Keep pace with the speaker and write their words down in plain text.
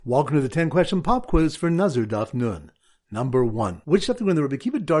Welcome to the 10-question pop quiz for Nazir Daf Nun. Number 1. Which daf when the Rabbi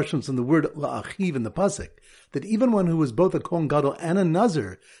Kiva darshans from the word la'achiv in the pasuk that even one who was both a Kohen Gadol and a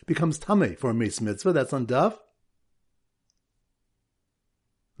Nazir becomes tameh for a meis mitzvah? That's on daf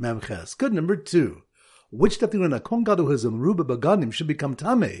Memches. Good. Number 2. Which daf when a Kohen Gadol who is a meruba bagadim should become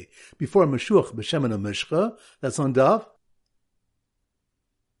tameh before a meshuach b'shem and a mishcha? That's on daf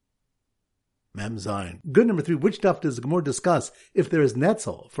Mem Zayin. Good. Number 3. Which daf does the Gemara discuss if there is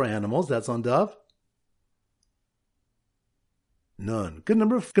netzel for animals? That's on daf None. Good.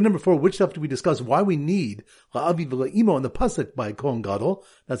 Number 4. Which daf do we discuss why we need la'avi v'la'imo in the pasuk by Kohen Gadol?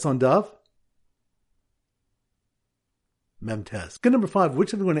 That's on daf Mem Tes. Good. Number 5.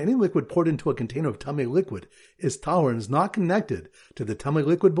 Which daf when any liquid poured into a container of tamei liquid is tahor and is not connected to the tamei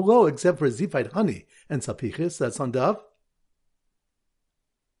liquid below except for zifite honey and sapichis? That's on daf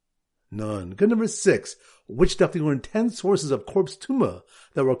None. Good. Number 6. Which daf do we learn 10 sources of corpse tumah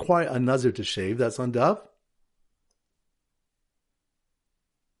that require a nazir to shave? That's on daf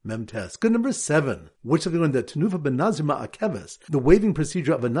Mem Tes. Good. Number 7. Which daf do we learn that tenufa ben nazir ma'akeves, the waving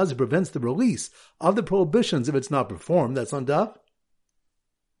procedure of a nazir prevents the release of the prohibitions if it's not performed? That's on daf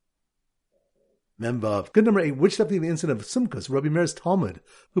Mem Vav. Good. Number 8. Which daf do we the incident of Simkus, Rabbi Meir's Talmud,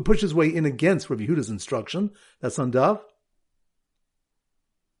 who pushed his way in against Rabbi Yehuda's instruction? That's on daf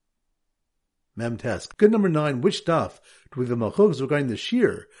Mem Tes. Good. Number 9. Which daf do we have the malchus regarding the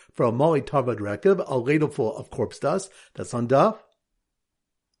shear for a mali tavad rekev, a ladle full of corpse dust? That's on daf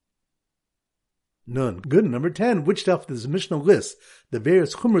None. Good. Number 10. Which daf does the Mishnah list the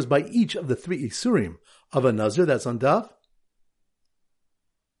various chumras by each of the 3 isurim of a nazir? That's on daf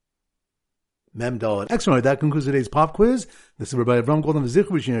Mem Dalet. Excellent. That concludes today's pop quiz. This is Rabbi Avram Golden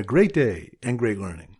V'Zich wishing you a great day and great learning.